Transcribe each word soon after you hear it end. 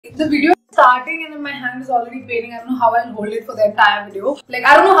The video is starting and my hand is already paining. I don't know how I'll hold it for the entire video. Like,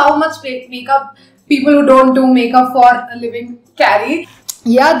 I don't know how much makeup people who don't do makeup for a living carry.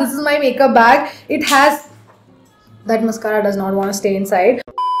 Yeah, this is my makeup bag. It has... That mascara does not want to stay inside.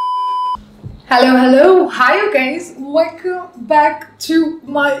 Hello. Hi you guys. Welcome back to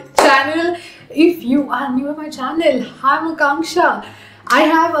my channel. If you are new to my channel, I'm Akanksha. I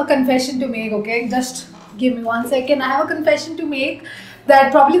have a confession to make, okay? Just give me 1 second. I have a confession to make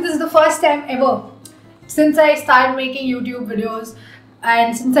that probably this is the first time ever since I started making YouTube videos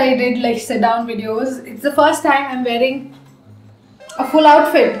and since I did like sit down videos. It's the first time I'm wearing a full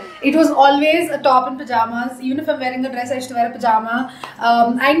outfit. It was always a top and pajamas. Even if I'm wearing a dress, I used to wear a pajama.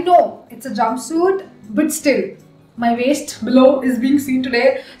 I know it's a jumpsuit, but still my waist below is being seen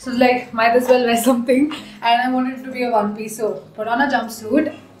today, so like might as well wear something, and I wanted it to be a one piece, so put on a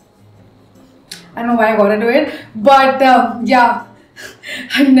jumpsuit. I don't know why I gotta do it, but yeah.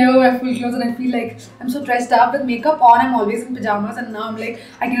 I never wear full clothes and I feel like I'm so dressed up. With makeup on, I'm always in pajamas, and now I'm like,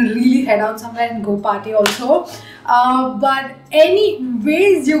 I can really head out somewhere and go party also. But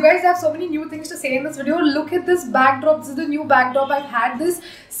anyways, you guys have so many new things to say in this video. Look at this backdrop. This is the new backdrop. I've had this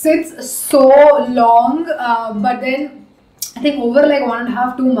since so long, but then I think over like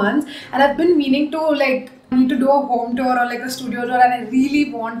 1.5 to 2 months, and I've been meaning to like need to do a home tour or like a studio tour, and I really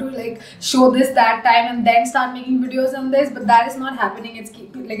want to like show this that time and then start making videos on this, but that is not happening. It's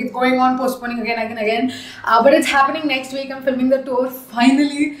going on, postponing again, but it's happening next week. I'm filming the tour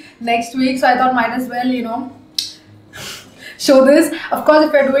finally next week, so I thought might as well, you know, show this. Of course,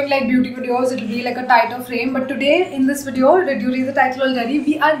 if you're doing like beauty videos, it'll be like a tighter frame, but today in this video, did you read the title already?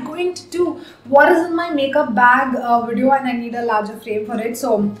 We are going to do what is in my makeup bag video, and I need a larger frame for it,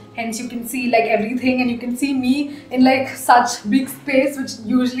 so hence you can see like everything, and you can see me in like such big space, which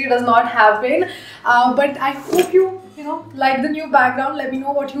usually does not happen. But I hope you know, like the new background. Let me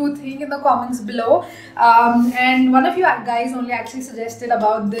know what you think in the comments below. And one of you guys only actually suggested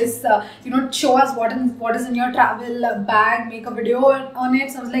about this, you know, show us what is in your travel bag, make a video on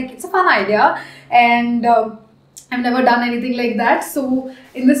it. So I was like, it's a fun idea, and I've never done anything like that. So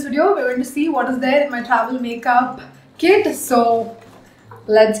in this video, we're going to see what is there in my travel makeup kit. So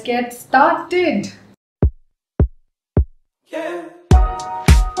let's get started. Yeah.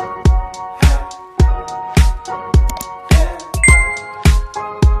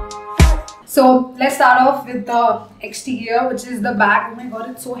 So let's start off with the exterior, which is the bag. Oh my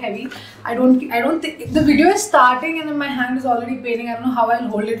god, it's so heavy. I don't think the video is starting and then my hand is already paining. I don't know how I'll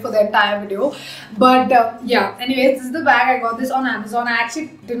hold it for the entire video, but yeah. Anyways, this is the bag. I got this on Amazon. I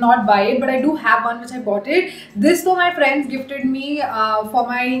actually did not buy it, but I do have one which I bought it. This though my friends gifted me for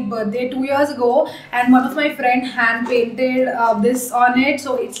my birthday 2 years ago, and one of my friend hand painted this on it.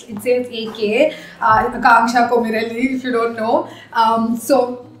 So it says AK Akanksha Komirelli, if you don't know.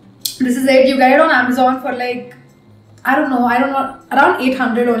 So this is it. You get it on Amazon for like, I don't know, around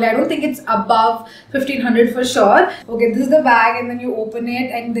 800 only. I don't think it's above 1500 for sure. Okay, this is the bag, and then you open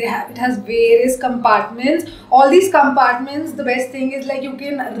it, and it has various compartments. All these compartments, the best thing is like you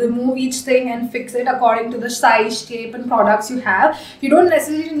can remove each thing and fix it according to the size, shape and products you have. You don't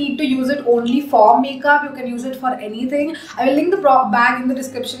necessarily need to use it only for makeup. You can use it for anything. I will link the bag in the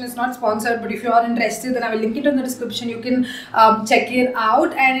description. It's not sponsored, but if you are interested, then I will link it in the description. You can check it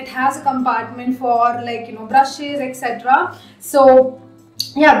out, and it has a compartment for like, you know, brushes, etc. So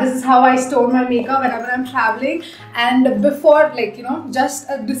yeah, this is how I store my makeup whenever I'm traveling. And before, like, you know, just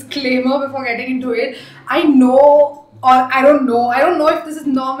a disclaimer before getting into it, I know, or I don't know if this is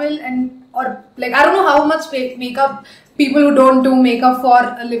normal, and or like I don't know how much makeup people who don't do makeup for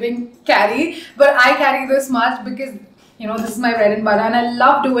a living carry, but I carry this much because, you know, this is my bread and butter and I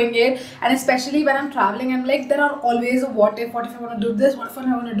love doing it. And especially when I'm traveling, I'm like, there are always a what if I want to do this, what if I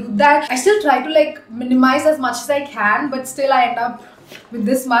want to do that. I still try to like minimize as much as I can, but still I end up with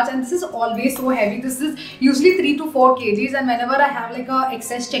this much, and this is always so heavy. This is usually 3 to 4 kgs, and whenever I have like a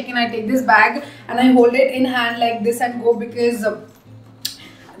excess check-in, I take this bag and I hold it in hand like this and go, because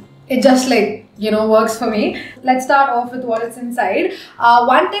it just like, you know, works for me. Let's start off with what is inside.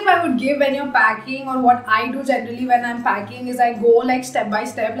 One tip I would give when you're packing, or what I do generally when I'm packing, is I go like step by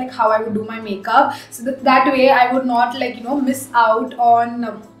step, like how I would do my makeup, so that way I would not like, you know, miss out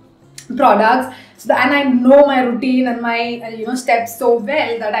on products. So and I know my routine and my you know, steps so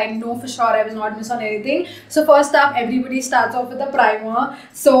well that I know for sure I will not miss on anything. So first up, everybody starts off with a primer.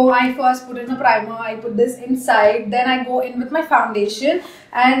 So I first put in a primer. I put this inside. Then I go in with my foundation.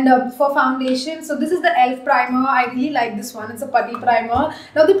 And for foundation, so this is the e.l.f. primer. I really like this one. It's a putty primer.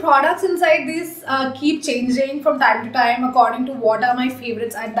 Now the products inside this keep changing from time to time according to what are my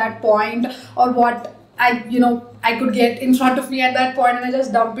favorites at that point, or what I could get in front of me at that point and I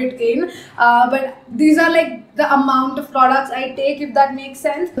just dump it in. But these are like the amount of products I take, if that makes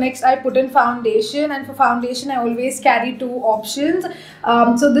sense. Next, I put in foundation, and for foundation, I always carry two options.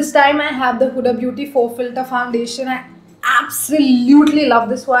 So this time I have the Huda Beauty 4 Filter Foundation. I absolutely love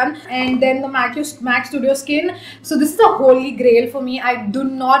this one. And then the MAC Studio Skin. So this is a holy grail for me. I do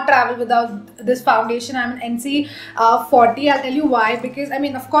not travel without this foundation. I'm an NC 40. I'll tell you why. Because I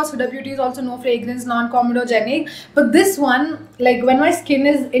mean, of course, Huda Beauty is also no fragrance, non-comedogenic, but this one, like when my skin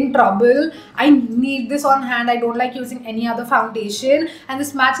is in trouble, I need this on hand. I don't like using any other foundation, and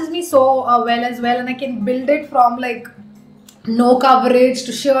this matches me so well as well, and I can build it from like no coverage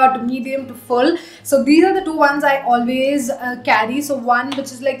to sheer to medium to full. So these are the two ones I always carry. So one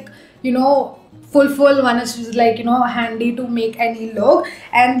which is like, you know, full one is just like, you know, handy to make any look.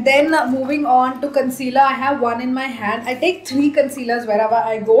 And then moving on to concealer, I have one in my hand. I take 3 concealers wherever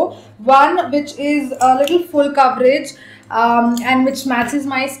I go. One which is a little full coverage and which matches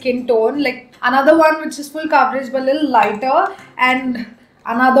my skin tone, like another one which is full coverage but a little lighter, and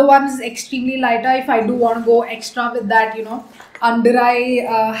another one is extremely lighter if I do want to go extra with that, you know, under eye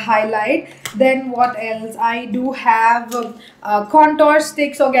highlight. Then what else? I do have contour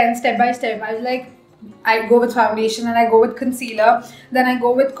sticks. So again, step by step, I go with foundation and I go with concealer, then I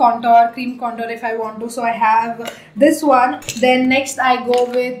go with contour, cream contour if I want to. So I have this one. Then next I go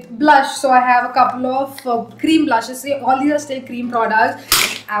with blush. So I have a couple of cream blushes. See, all these are still cream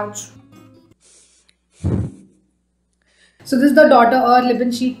products. Ouch. So this is the Daughter Earth Lip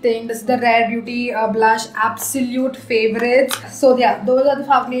and Cheek thing. This is the Rare Beauty blush, absolute favorites. So yeah, those are the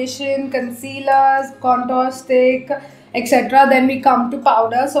foundation, concealers, contour stick, etc. Then we come to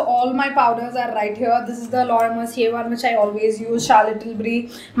powder. So all my powders are right here. This is the Laura Mercier one which I always use, Charlotte Tilbury.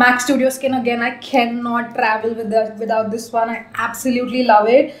 MAC Studio Skin, again, I cannot travel without this one. I absolutely love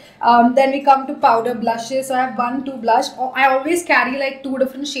it. Then we come to powder blushes. So I have 1, 2 blush. I always carry like 2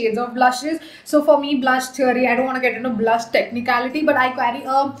 different shades of blushes. So for me, blush theory, I don't want to get into blush technicality, but I carry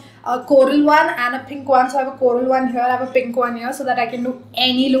a coral one and a pink one. So I have a coral one here, I have a pink one here, so that I can do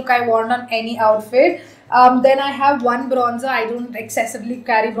any look I want on any outfit. Then I have 1 bronzer. I don't excessively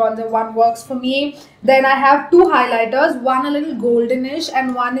carry bronzer, 1 works for me. Then I have 2 highlighters, one a little goldenish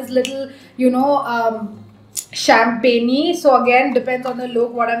and one is little, you know, champagne-y. So again, depends on the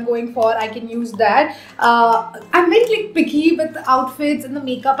look, what I'm going for, I can use that. I'm very like picky with the outfits and the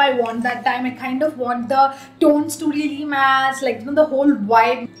makeup I want that time. I kind of want the tones to really match, like, you know, the whole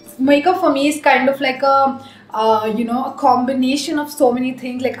vibe. Makeup for me is kind of like a you know, a combination of so many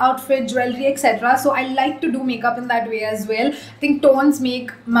things like outfit, jewelry, etc. So I like to do makeup in that way as well. I think tones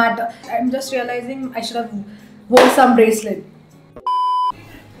matter. I'm just realizing I should have worn some bracelet.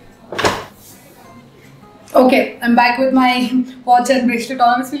 Okay, I'm back with my watch and bracelet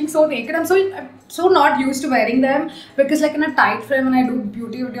on. I was feeling so naked. I'm so not used to wearing them, because like in a tight frame when I do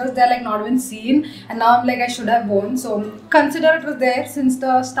beauty videos, they're like not even seen, and now I'm like I should have worn. So consider it was there since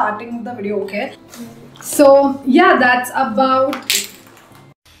the starting of the video, okay? So yeah, that's about.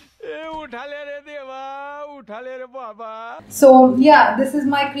 So yeah, this is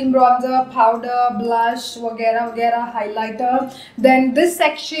my cream bronzer, powder, blush, vagera highlighter. Then this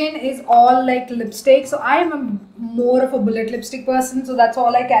section is all like lipstick. So I am more of a bullet lipstick person, so that's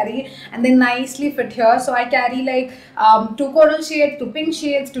all I carry, and they nicely fit here. So I carry like 2 coral shades, 2 pink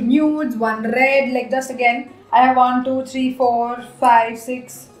shades, 2 nudes, 1 red. Like just again, I have 1, 2, 3, 4, 5,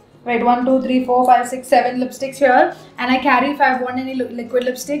 6. Wait, 1, 2, 3, 4, 5, 6, 7 lipsticks here, and I carry, if I want any liquid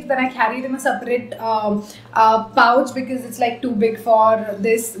lipsticks, then I carry it in a separate pouch, because it's like too big for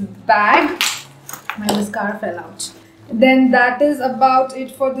this bag. My mascara fell out. Then that is about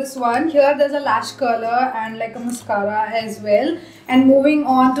it for this one. Here there's a lash curler and like a mascara as well. And moving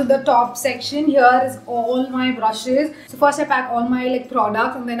on to the top section, here is all my brushes. So first I pack all my like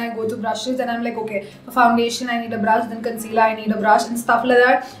products, and then I go to brushes, and I'm like, okay, for foundation I need a brush, then concealer I need a brush and stuff like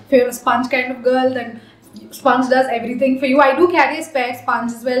that. If you're a sponge kind of girl, then sponge does everything for you. I do carry a spare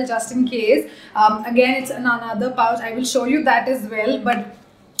sponge as well, just in case. Again, it's in another pouch. I will show you that as well, but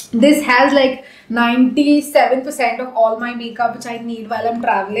this has like 97% of all my makeup which I need while I'm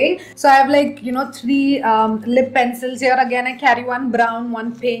traveling. So I have like, you know, 3 lip pencils here. Again, I carry 1 brown,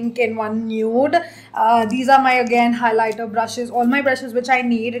 1 pink and 1 nude. These are my, again, highlighter brushes, all my brushes which I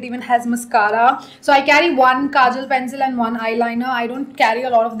need. It even has mascara. So I carry 1 kajal pencil and 1 eyeliner. I don't carry a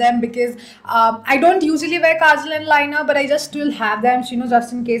lot of them because I don't usually wear kajal and liner, but I just still have them, so, you know,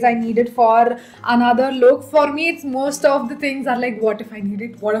 just in case I need it for another look. For me, it's most of the things are like, what if I need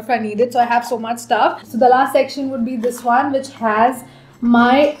it, what if I need it. So I have so much stuff. So the last section would be this one, which has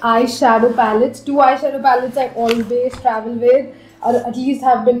my eyeshadow palettes. 2 eyeshadow palettes I always travel with. or at least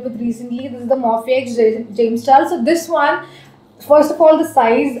have been with recently. This is the Morphe X James Charles. So this one, first of all, the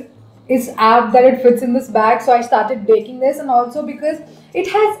size is apt that it fits in this bag, so I started taking this, and also because it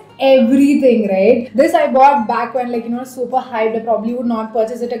has everything, right? This I bought back when, like, super hyped. I probably would not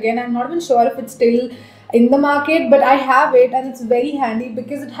purchase it again. I'm not even sure if it's still in the market, but I have it, and it's very handy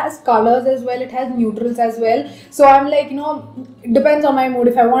because it has colors as well, it has neutrals as well. So I'm like, it depends on my mood.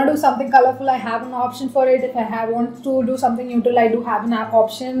 If I want to do something colorful, I have an option for it. If I want to do something neutral, I do have an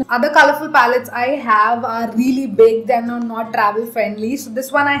option. Other colorful palettes I have are really big, they're not travel friendly. So this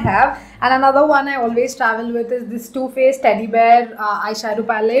one I have, and another one I always travel with is this Too Faced Teddy Bear eyeshadow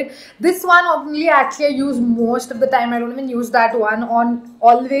palette. This one only actually I use most of the time. I don't even use that one on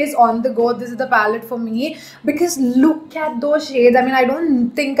always on the go. This is the palette for me because look at those shades. I mean, I don't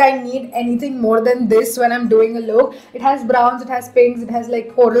think I need anything more than this when I'm doing a look. It has browns, it has pinks, it has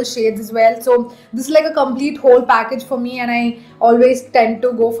like coral shades as well. So this is like a complete whole package for me, and I always tend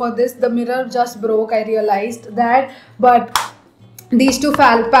to go for this. The mirror just broke, I realized that, but these two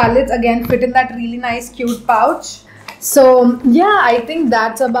palettes again fit in that really nice cute pouch. So yeah, I think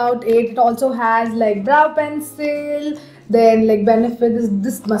that's about it. It also has like brow pencil, then like Benefit.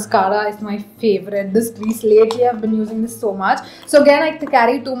 This mascara is my favorite. This crease, lately I've been using this so much. So again, I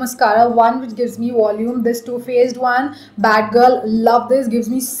carry two mascara, one which gives me volume, this Too Faced one, Bad Girl, love this, gives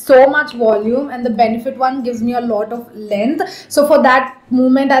me so much volume, and the Benefit one gives me a lot of length. So for that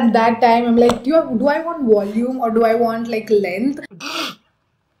moment at that time, I'm like, do I want volume or do I want like length?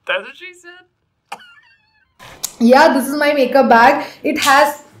 That's what she said. Yeah, this is my makeup bag. It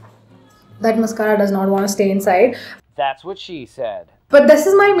has, that mascara does not want to stay inside. That's what she said. But this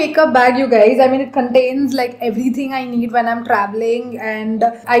is my makeup bag, you guys. I mean, it contains like everything I need when I'm traveling, and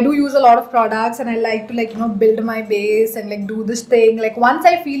I do use a lot of products, and I like to like, build my base and like do this thing. Like once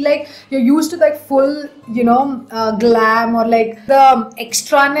I feel like you're used to like full, glam or like the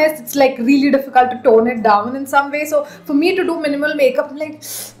extraness, it's like really difficult to tone it down in some way. So for me to do minimal makeup, I'm like,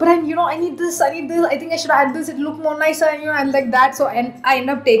 but I need this, I think I should add this, it'll look more nicer, and like that. So and I end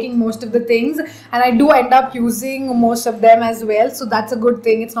up taking most of the things, and I do end up using most of them as well. So that's a good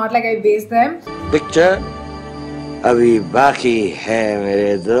thing. It's not like I waste them. Picture abhi baki hai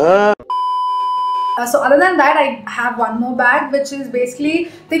mere do. So other than that, I have one more bag which is basically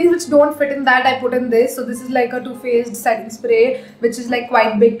things which don't fit in that I put in this. So this is like a Too Faced setting spray which is like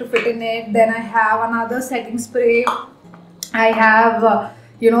quite big to fit in it. Then I have another setting spray. I have a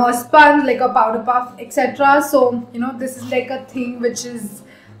sponge, like a powder puff, etc. So this is like a thing which is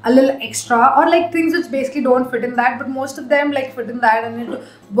a little extra, or like things which basically don't fit in that, but most of them like fit in that, and it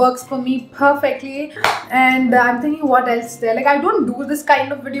works for me perfectly. And I'm thinking what else there. Like I don't do this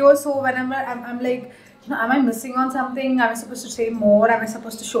kind of videos, so whenever I'm like, am I missing on something? Am I supposed to say more? Am I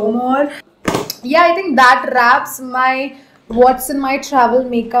supposed to show more? Yeah, I think that wraps my what's in my travel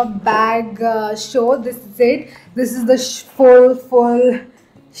makeup bag show. This is it. This is the full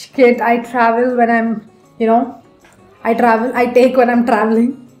kit I travel when I'm, I take when I'm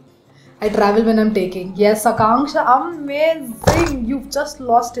traveling. I travel when I'm taking. Yes, Akanksha, amazing. You've just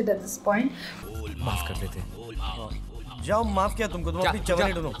lost it at this point.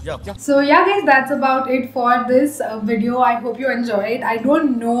 So yeah guys, that's about it for this video. I hope you enjoyed. I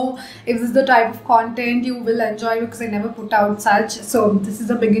don't know if this is the type of content you will enjoy because I never put out such. So this is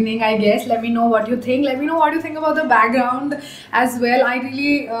the beginning, I guess. Let me know what you think. Let me know what you think about the background as well. I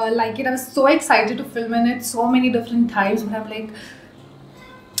really like it. I was so excited to film in it so many different times, but I'm like,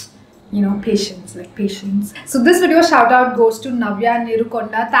 patience. So this video shout out goes to Navya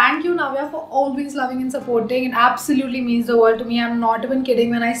Neerukonda. Thank you, Navya, for always loving and supporting. It absolutely means the world to me. I'm not even kidding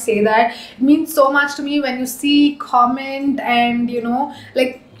when I say that. It means so much to me when you see, comment, and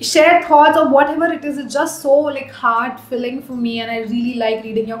like share thoughts or whatever it is. It's just so like heart filling for me, and I really like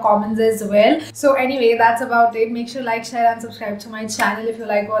reading your comments as well. So anyway, that's about it. Make sure to like, share and subscribe to my channel if you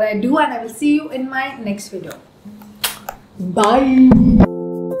like what I do, and I will see you in my next video. Bye.